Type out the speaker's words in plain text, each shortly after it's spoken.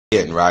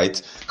right?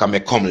 Can I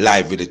come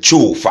live with the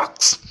true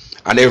facts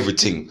and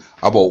everything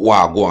about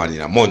what go on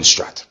in a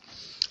Montserrat.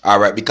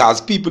 Alright,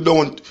 because people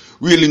don't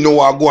really know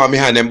what go on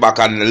behind them back,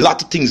 and a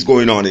lot of things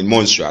going on in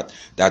Montserrat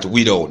that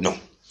we don't know.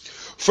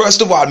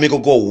 First of all, me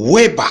go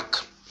way back.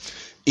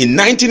 In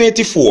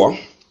 1984,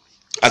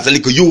 as a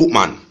little youth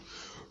man,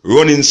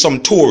 running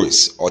some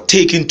tourists or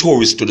taking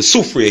tourists to the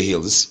Soufriere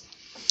Hills,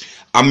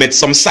 I met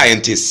some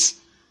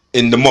scientists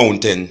in the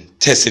mountain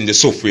testing the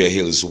Soufriere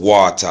Hills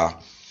water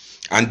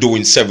and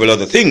doing several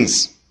other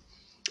things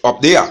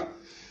up there.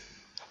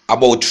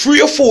 About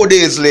 3 or 4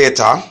 days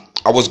later,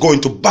 I was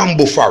going to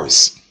Bamboo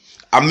Forest.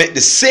 I met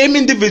the same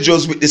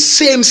individuals with the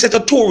same set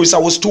of tourists I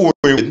was touring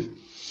with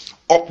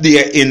up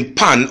there in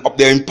Pan,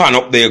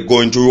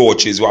 going to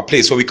Roaches, a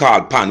place where we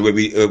call Pan, where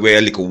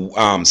a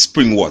little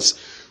spring was,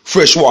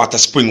 freshwater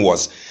spring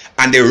was.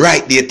 And they're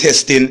right there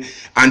testing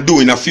and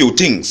doing a few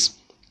things.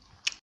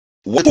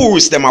 One of the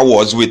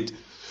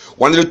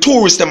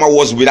tourists I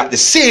was with at the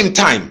same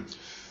time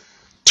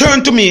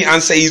turned to me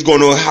and said he's going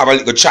to have a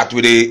little chat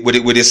with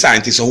the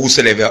scientists or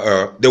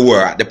whosoever they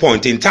were at the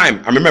point in time.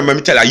 I remember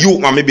me tell you,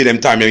 man, maybe them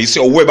time, and you say,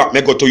 oh, way back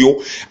me go to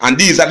you. And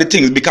these are the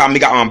things, because me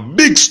got a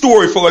big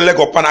story for a leg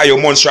up on your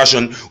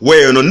Montserratian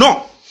where you don't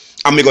know.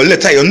 And me go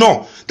let you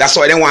know. That's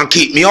why they want to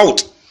keep me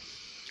out.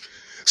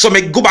 So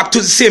me go back to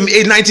the same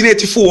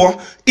 1984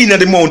 in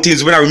the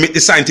mountains when I meet the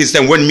scientists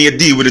them, when me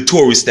deal with the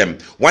tourists them.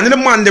 One of the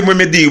man them when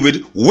me deal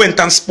with went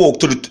and spoke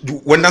to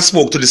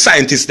the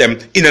scientists them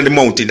in the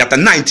mountain. That's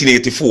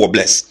 1984,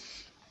 bless.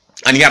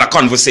 And he had a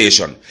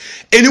conversation.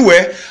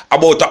 Anyway,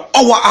 about an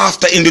hour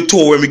after in the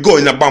tour, when we go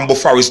in the Bamboo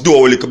Forest, do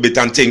a little bit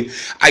and thing,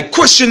 I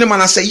questioned him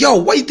and I said, yo,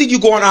 why did you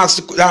go and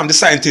ask the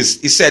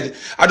scientists? He said,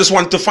 I just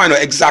wanted to find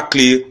out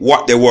exactly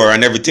what they were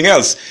and everything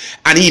else.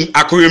 And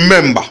I could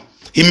remember,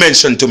 he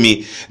mentioned to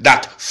me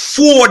that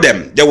 4 of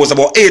them, there was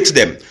about 8 of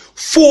them,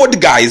 4 of the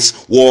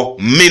guys were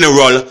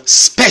mineral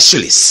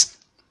specialists.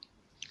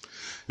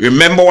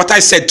 Remember what I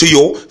said to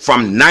you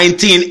from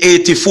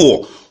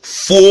 1984.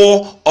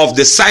 4 of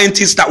the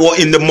scientists that were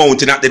in the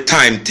mountain at the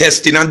time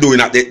testing and doing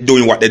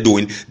what they're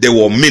doing, they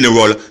were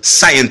mineral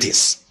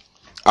scientists.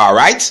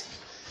 Alright?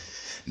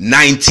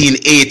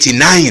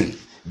 1989,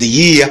 the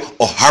year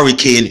of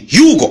Hurricane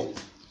Hugo.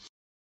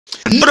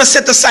 Another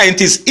set of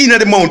scientists in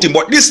the mountain,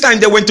 but this time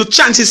they went to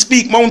Chances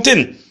Peak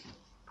Mountain.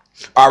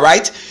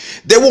 Alright?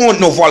 They weren't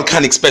no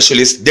volcanic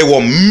specialists, they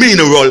were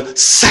mineral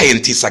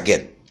scientists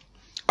again.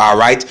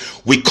 Alright?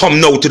 We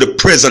come now to the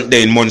present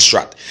day in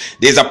Montserrat.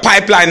 There's a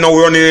pipeline now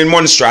running in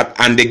Montserrat,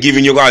 and they're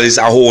giving you guys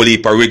a whole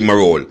heap of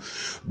rigmarole.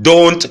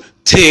 Don't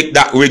take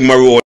that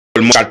rigmarole,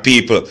 Montserrat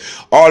people.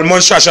 All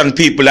Montserratian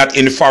people that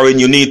in foreign,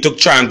 you need to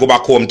try and go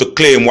back home to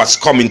claim what's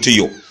coming to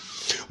you.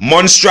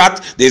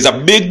 Montserrat, there's a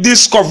big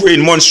discovery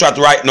in Montserrat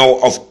right now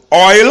of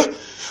oil,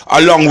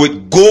 along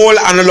with gold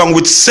and along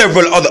with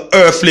several other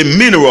earthly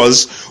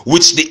minerals,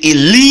 which the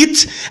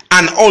elite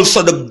and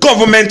also the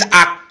government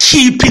are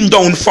keeping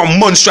down from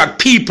Montserrat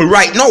people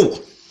right now.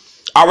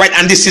 Alright,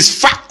 and this is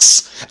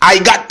facts. I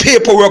got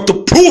paperwork to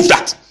prove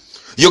that.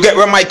 You get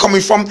where am I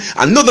coming from?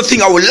 Another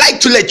thing I would like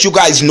to let you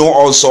guys know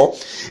also,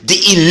 the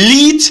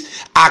elite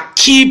are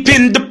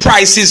keeping the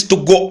prices to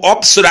go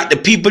up so that the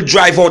people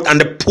drive out and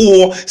the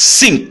poor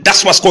sink.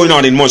 That's what's going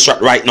on in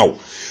Montserrat right now.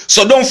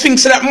 So don't think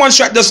so that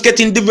Montserrat just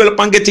getting developed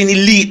and getting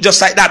elite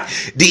just like that.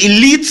 The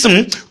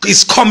elitism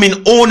is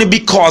coming only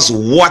because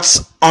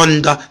what's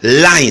on the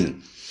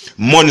line.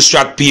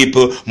 Montserrat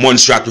people,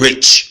 Montserrat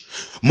rich.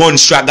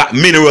 Montserrat got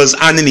minerals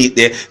underneath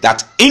there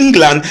that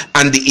England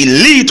and the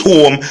elite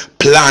home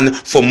plan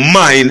for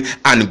mine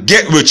and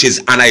get riches,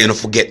 and I don't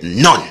forget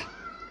none.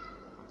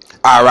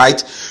 Alright,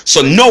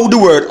 so now the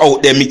word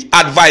out there, me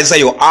advise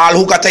you, all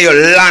who got your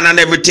land and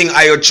everything,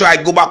 I try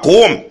to go back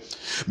home.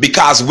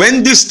 Because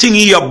when this thing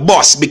here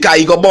bust, because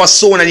you go bust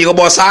soon and you go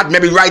bust hard,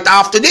 maybe right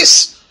after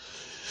this,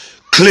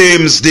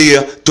 claims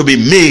there to be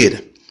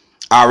made.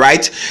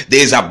 Alright,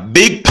 there's a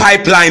big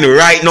pipeline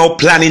right now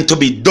planning to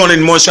be done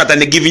in Montserrat,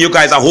 and they're giving you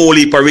guys a whole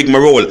heap of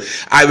rigmarole.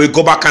 I will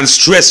go back and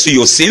stress to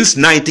you, since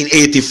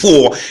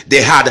 1984,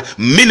 they had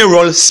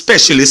mineral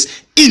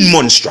specialists in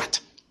Montserrat.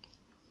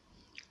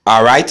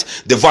 Alright,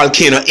 the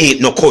volcano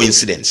ain't no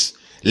coincidence.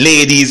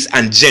 Ladies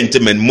and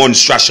gentlemen,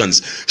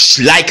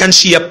 Montserratians, like and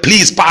share,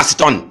 please pass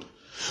it on.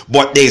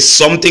 But there's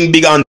something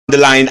big on the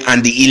line,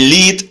 and the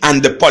elite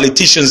and the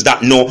politicians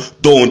that know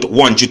don't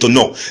want you to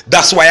know.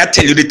 That's why I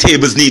tell you the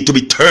tables need to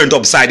be turned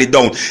upside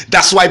down.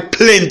 That's why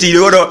plenty,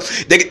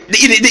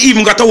 they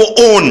even got our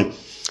own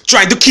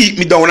trying to keep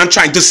me down and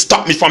trying to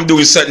stop me from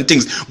doing certain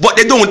things. But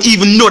they don't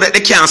even know that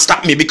they can't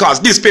stop me, because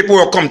this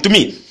paperwork come to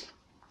me.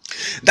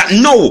 That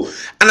no,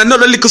 and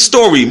another little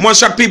story,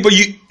 Montserrat people,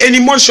 any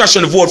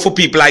Montserratian vote for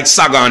people like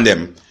Saga and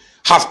them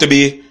have to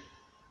be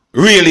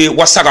really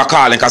what Saga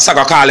calling, because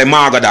Saga calling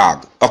Marga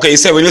Dog. Okay, he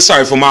said when you're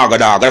sorry for Marga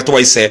Dog, that's what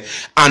he said.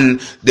 And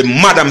the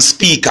Madam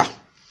Speaker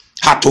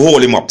had to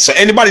hold him up. So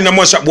anybody in the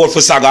Montserrat vote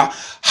for Saga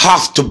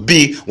have to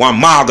be one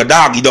Marga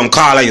Dog, you don't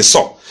call her you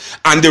so.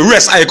 And the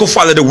rest, I could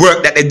follow the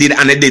work that they did,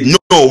 and they did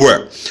no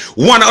work.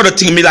 One other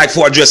thing me like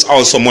for address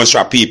also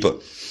Montserrat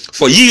people.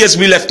 For years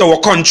we left our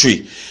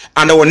country,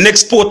 and our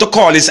next port to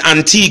call is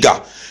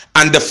Antigua.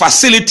 And the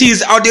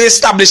facilities or the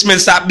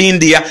establishments that have been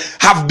there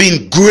have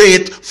been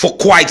great for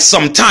quite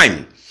some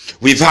time.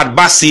 We've had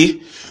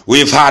Bassi,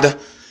 we've had,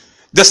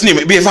 just name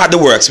it, we've had the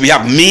works. We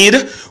have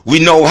Meade,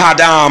 we now had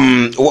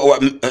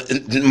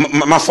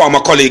my former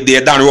colleague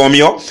there, Dan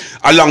Romeo,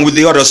 along with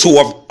the others who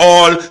have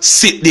all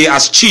sit there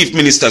as chief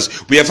ministers.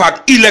 We have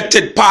had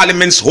elected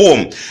parliaments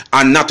home,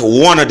 and not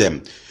one of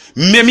them.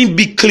 Let me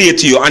be clear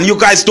to you, and you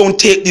guys don't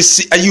take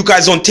this, you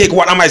guys don't take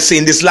what am I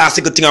saying, this last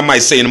little thing am I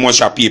saying,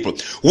 Montserrat people.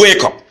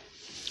 Wake up.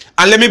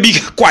 And let me be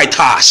quite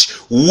harsh.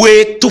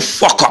 Wake to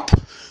fuck up.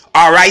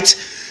 Alright?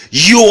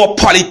 Your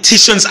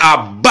politicians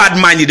are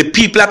bad-minded. The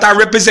people that are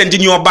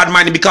representing you are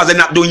bad-minded because they're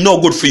not doing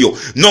no good for you.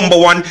 Number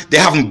one, they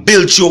haven't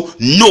built you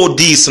no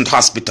decent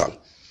hospital.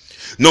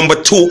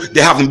 Number two,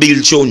 they haven't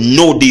built you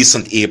no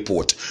decent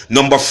airport.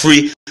 Number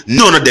three,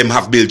 none of them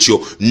have built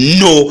you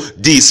no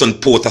decent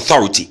port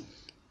authority.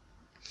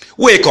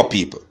 Wake up,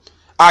 people.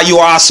 Are you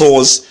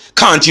assholes?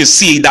 Can't you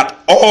see that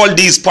all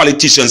these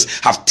politicians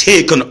have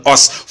taken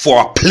us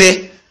for a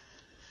play?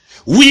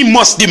 We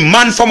must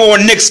demand from our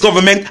next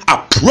government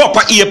a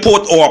proper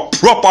airport or a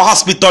proper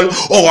hospital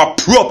or a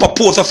proper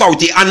port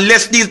authority.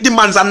 Unless these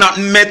demands are not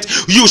met,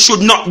 you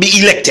should not be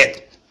elected.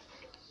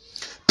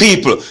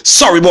 People,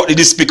 sorry about the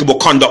despicable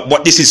conduct,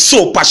 but this is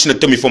so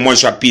passionate to me for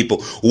Montserrat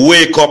people.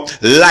 Wake up,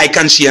 like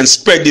and share and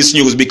spread this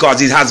news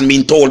because it hasn't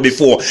been told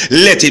before.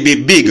 Let it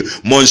be big.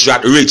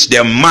 Montserrat rich.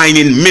 They're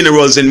mining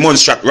minerals in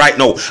Montserrat right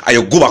now. And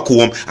you go back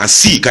home and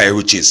seek your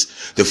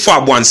riches. The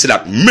Fab one said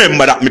that,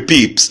 remember that, me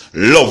peeps.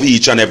 Love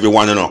each and every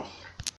one, you know.